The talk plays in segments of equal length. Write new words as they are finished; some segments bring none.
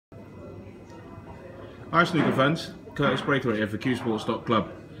Hi snooker fans, Curtis Braithwaite here for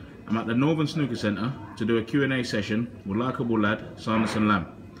QSports.club. I'm at the Northern Snooker Centre to do a Q&A session with likeable lad Sanderson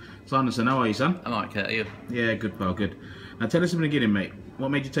Lam. Sanderson, how are you, son? I'm alright, Kurt, are you? Yeah, good pal, good. Now tell us in the beginning, mate, what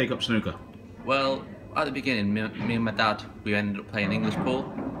made you take up snooker? Well, at the beginning, me and my dad, we ended up playing English pool,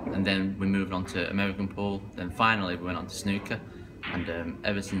 and then we moved on to American pool, then finally we went on to snooker, and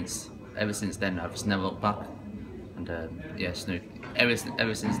ever since then I've just never looked back, and yeah, snooker, ever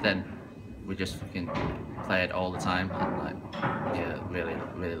since then, we just fucking played all the time, and like, yeah,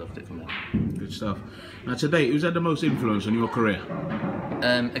 really loved it from there. Good stuff. Now today, who's had the most influence on your career?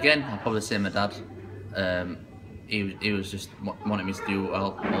 Again, I'll probably say my dad. He was just wanting me to do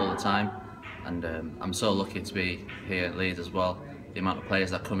well all the time, and I'm so lucky to be here at Leeds as well. The amount of players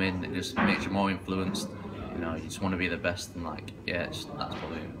that come in, it just makes you more influenced. You know, you just want to be the best, and like, yeah, that's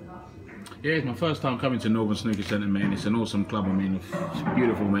probably it. Yeah, it's my first time coming to Northern Snooker Centre, mate. It's an awesome club. I mean, it's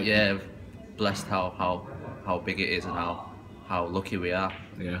beautiful, mate. Yeah, blessed how big it is and how lucky we are.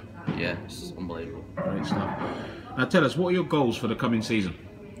 Yeah. Yeah, it's unbelievable. Great stuff. Now tell us, what are your goals for the coming season?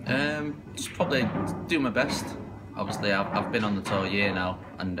 Just probably do my best. Obviously, I've been on the tour a year now,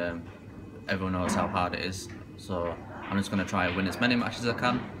 and everyone knows how hard it is. So I'm just going to try and win as many matches as I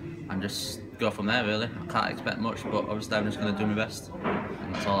can, and just go from there. Really, I can't expect much, but obviously I'm just going to do my best,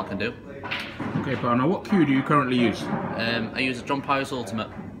 and that's all I can do. Okay, pal. Now, what cue do you currently use? I use a John Powys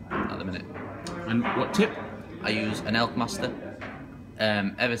Ultimate at the minute. And what tip? I use an Elk Master.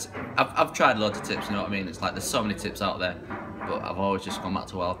 I've tried loads of tips, you know what I mean? It's like there's so many tips out there, but I've always just gone back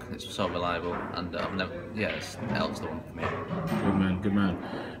to Elk. It's so reliable, and I've never, yeah, Elk's the one for me. Good man, good man.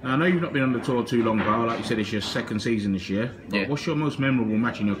 Now I know you've not been on the tour too long, pal. Like you said, it's your second season this year. But yeah. What's your most memorable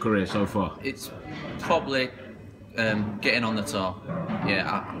match in your career so far? It's probably getting on the tour.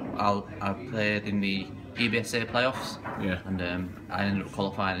 Yeah, I played in the EBSA playoffs. Yeah. And I ended up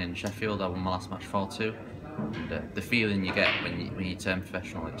qualifying in Sheffield. I won my last match 4-2. And the feeling you get when you turn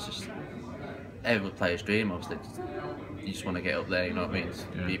professional, it's just every player's dream. Obviously, you just want to get up there. You know what I mean?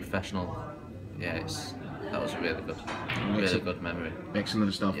 Yeah. Be professional. Yeah, that was really good. Really good memory.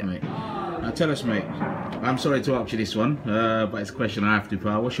 Excellent stuff, Yeah. mate. Now tell us, mate. I'm sorry to ask you this one, but it's a question I have to,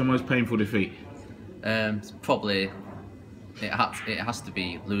 pal. What's your most painful defeat? Probably it has to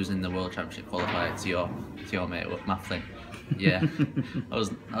be losing the World Championship qualifier to your mate Mafflin. Yeah, I was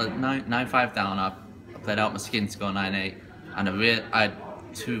 9-5 down. I played out my skin to go 9-8, and I had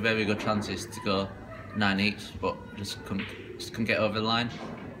two very good chances to go 9 each, but just couldn't get over the line,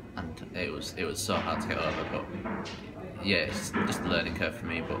 and it was so hard to get over. But yeah, it's just a learning curve for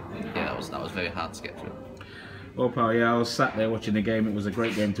me. But yeah, that was very hard to get through. Well, pal, yeah, I was sat there watching the game. It was a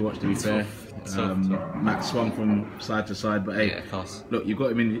great game to watch, to be fair. Tough. Matt swung from side to side, but hey, Yeah, of course. look, you've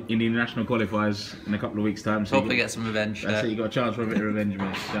got him in the international qualifiers in a couple of weeks' time. So Hopefully get some revenge. That's it, you got a chance for a bit of revenge,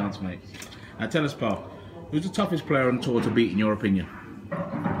 mate. Chance, mate. Now tell us, pal, who's the toughest player on tour to beat, in your opinion?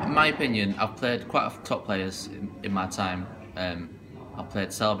 In my opinion, I've played quite a few top players in my time. I've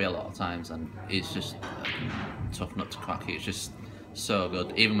played Selby a lot of times, and he's just a tough nut to crack. He's just so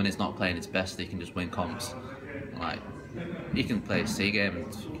good. Even when he's not playing his best, he can just win comps. Like, he can play a C game, and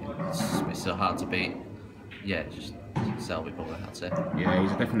it's so hard to beat. Yeah, just Selby probably, I'd say. Yeah,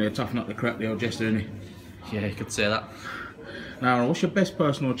 he's definitely a tough nut to crack, the old Jester, isn't he? Yeah, you could say that. Now, what's your best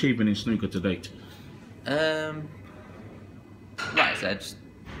personal achievement in snooker to date? Like I said, just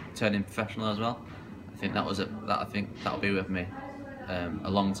turning professional as well. I think I think that'll be with me a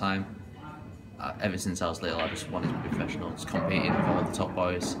long time. Ever since I was little, I just wanted to be professional, just competing with all the top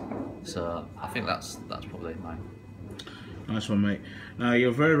boys. So I think that's probably mine. Nice one, mate. Now, you're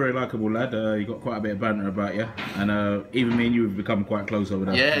a very, very likeable lad. You've got quite a bit of banter about you, and even me and you have become quite close over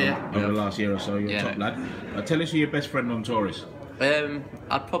the last year or so. You're a top lad. Tell us who your best friend on tour is.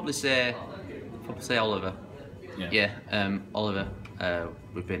 I'd probably say Oliver. Yeah, Oliver.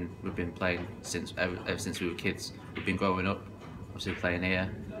 We've been playing ever since we were kids. We've been growing up, obviously playing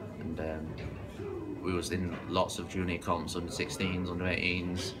here, and we was in lots of junior comps, under 16s, under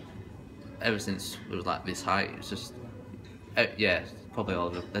 18s. Ever since we was like this height, it's just yeah, probably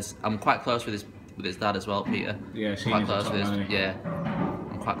Oliver. I'm quite close with his dad as well, Peter. Yeah, quite close with his, yeah.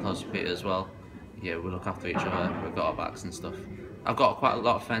 I'm quite close with Peter as well. Yeah, we look after each other. We've got our backs and stuff. I've got quite a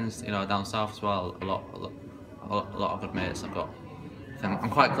lot of friends, you know, down south as well. A lot of good mates. I'm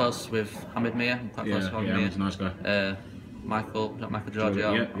quite close with Hamid Mia. I'm quite close with Hamid Mia. He's a nice guy. Michael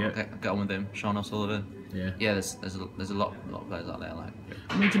Giorgio. Yeah. Get on with him. Sean O'Sullivan. Yeah. There's a lot of players out there. Like.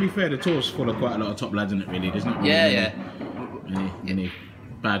 I mean, to be fair, the tour's full of quite a lot of top lads, isn't it? Really, there's not really any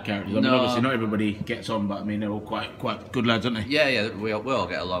bad characters. I mean, obviously not everybody gets on, but I mean they're all quite good lads, aren't they? Yeah. We all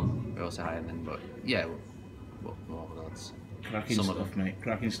get along. We all say hi and then, but yeah, we're all good lads. Cracking stuff, mate.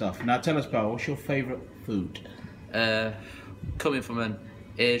 Cracking stuff. Now tell us, pal, what's your favourite food? Coming from an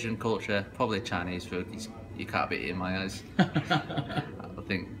Asian culture, probably Chinese food. You can't beat it in my eyes. I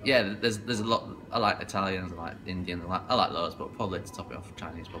think, yeah, there's a lot. I like Italians, I like Indians, I like those, but probably to top it off,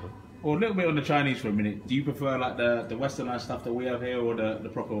 Chinese probably. Well, a little bit on the Chinese for a minute. Do you prefer like the westernised stuff that we have here, or the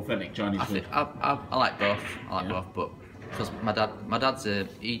proper authentic Chinese food? I like both. I like both, but because my dad's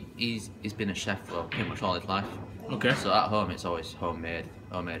he's been a chef for pretty much all his life. Okay. So at home it's always homemade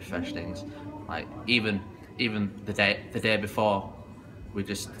fresh things. Like even the day before,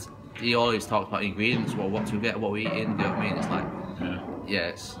 he always talks about ingredients, what to get, what we eating. You know what I mean? It's like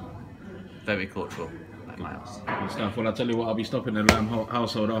it's very cultural. Like my house. Good stuff. Well, I'll tell you what, I'll be stopping the Lamb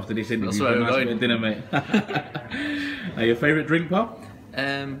household after this interview. That's where we're going. Bit of dinner, mate. Your favourite drink, pal?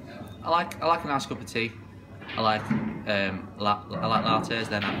 I like a nice cup of tea. I like lattes.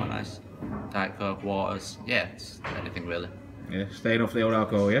 They're not quite nice. Diet Coke, waters. Yeah, it's anything really. Yeah, staying off the old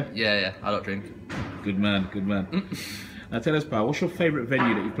alcohol. Yeah. Yeah. I don't drink. Good man. Good man. Now tell us, pal, what's your favourite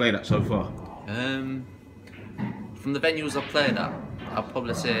venue that you've played at so far? From the venues I've played at, I'll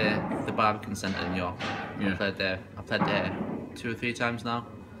probably say the Barbican Centre in York. Yeah. I played there 2 or 3 times now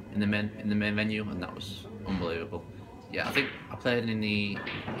in the main venue, and that was unbelievable. Yeah, I think I played in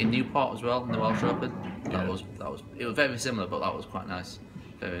Newport as well in the Welsh Open. It was very similar, but that was quite nice.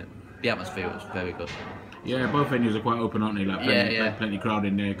 The atmosphere was very good. Yeah, both venues are quite open, aren't they? Like plenty crowd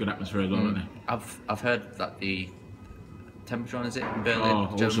in there, good atmosphere as well, aren't they? I've heard that the temperature is it in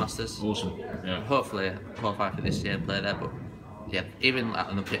Berlin, German Masters. Awesome. Yeah. Hopefully I qualify for this year and play there, but yeah, even like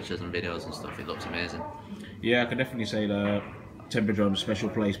on the pictures and videos and stuff, it looks amazing. Yeah, I can definitely say the temperature is a special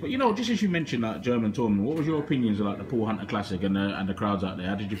place. But you know, just as you mentioned that German tournament, what was your opinions of like the Paul Hunter Classic and the crowds out there?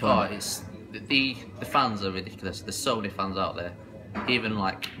 How did you find it? It's the fans are ridiculous. There's so many fans out there. Even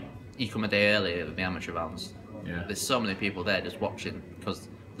like you come a day earlier than the amateur rounds. Yeah. There's so many people there just watching because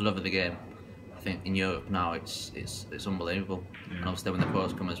the love of the game. I think in Europe now it's unbelievable. Yeah. And obviously when the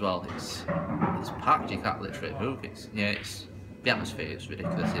pros come as well, it's packed. You can't literally move. It's the atmosphere is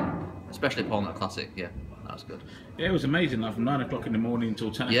ridiculous. Especially Paul Hunter Classic. Yeah, that was good. Yeah, it was amazing. Like from 9 o'clock in the morning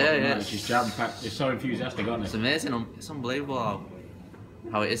until 10 o'clock at night. It's just jam packed. It's so enthusiastic, aren't it? It's amazing. It's unbelievable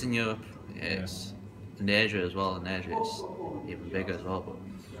how it is in Europe. It's in Asia as well. In Asia it's even bigger as well. But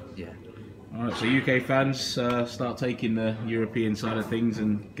yeah. Alright, so UK fans start taking the European side of things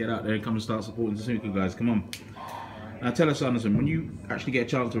and get out there and come and start supporting the snooker guys. Come on. Now tell us, Sanderson, when you actually get a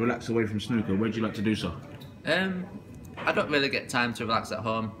chance to relax away from snooker, where do you like to do so? I don't really get time to relax at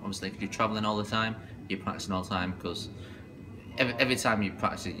home, obviously, because you're travelling all the time, you're practicing all the time, because every time you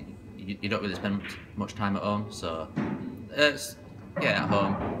practice, you don't really spend much time at home, so it's, at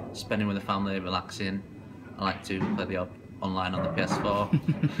home, spending with the family, relaxing. I like to play the odd online on the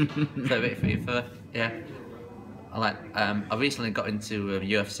PS4, play a bit of FIFA, yeah. I recently got into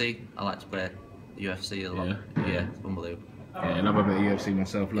UFC. I like to play UFC a lot. Yeah, it's unbelievable. Yeah, I love a bit of UFC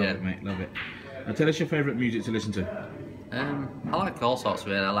myself. Love it, mate. Love it. Now tell us your favourite music to listen to. I like all sorts of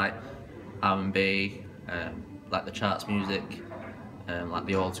it. I like R&B, like the charts music, like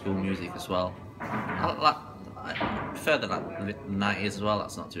the old school music as well. I prefer the 90s as well.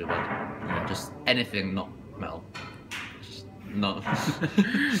 That's not too bad. Yeah. Just anything not metal. No.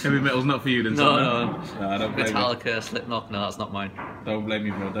 Heavy metal's not for you then? No. I don't blame Metallica, you. Slipknot, no, that's not mine. Don't blame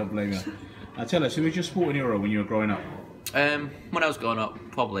me, bro, don't blame me. Now tell us, who was your sporting hero when you were growing up? When I was growing up,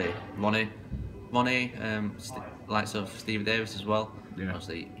 probably Ronnie, likes of Stevie Davis as well. Yeah.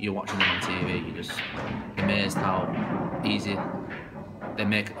 Obviously, you're watching them on TV, you're just amazed how easy they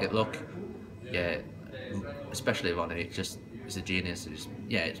make it look. Yeah, especially Ronnie, he's a genius. It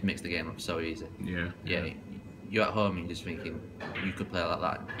just makes the game look so easy. Yeah. You're at home and you're just thinking you could play like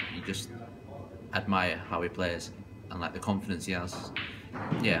that. You just admire how he plays and like the confidence he has.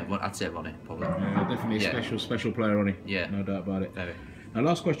 Yeah, well, I'd say Ronnie probably. Yeah, definitely a special player, Ronnie. Yeah, no doubt about it. Very. Now,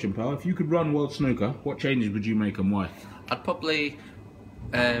 last question, pal. If you could run World Snooker, what changes would you make and why? I'd probably,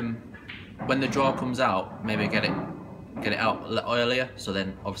 when the draw comes out, maybe get it out a little earlier. So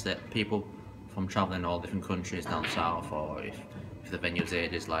then, obviously, people from travelling all different countries down south, or if the venue's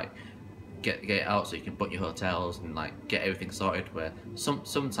ages, like get it out so you can book your hotels and like get everything sorted. Where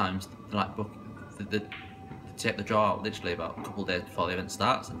sometimes like book the take the draw out literally about a couple of days before the event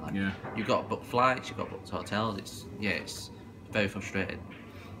starts, and like you've got to book flights, you've got to book hotels. It's very frustrating,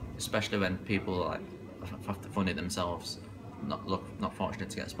 especially when people like have to fund it themselves. Not fortunate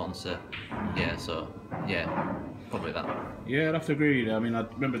to get a sponsor. Probably that. Yeah, I'd have to agree with you. I mean, I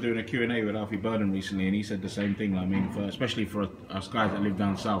remember doing a Q&A with Alfie Burden recently, and he said the same thing. I mean, especially for us guys that live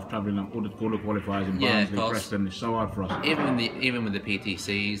down south, travelling up all the qualifiers in Barnsley, Preston, it's so hard for us. Even with the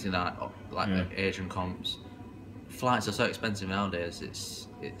PTCs and like the Asian comps, flights are so expensive nowadays.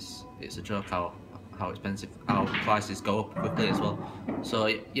 It's a joke how expensive, how prices go up quickly as well. So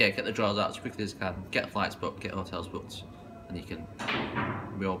yeah, get the draws out as quickly as you can. Get flights booked, get hotels booked, and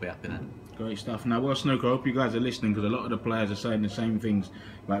we'll all be happy then. Great stuff. Now, World Snooker, I hope you guys are listening, because a lot of the players are saying the same things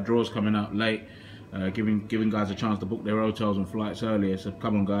about draws coming out late, giving guys a chance to book their hotels and flights earlier. So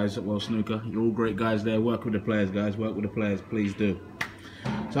come on, guys, at World Snooker, you're all great guys there. Work with the players, guys. Work with the players, please do.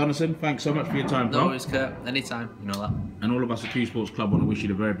 Sanderson, thanks so much for your time, bro. No worries, Kurt. Anytime, you know that. And all of us at Q Sports Club want to wish you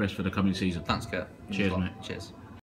the very best for the coming season. Thanks, Kurt. Cheers, mate. Cheers.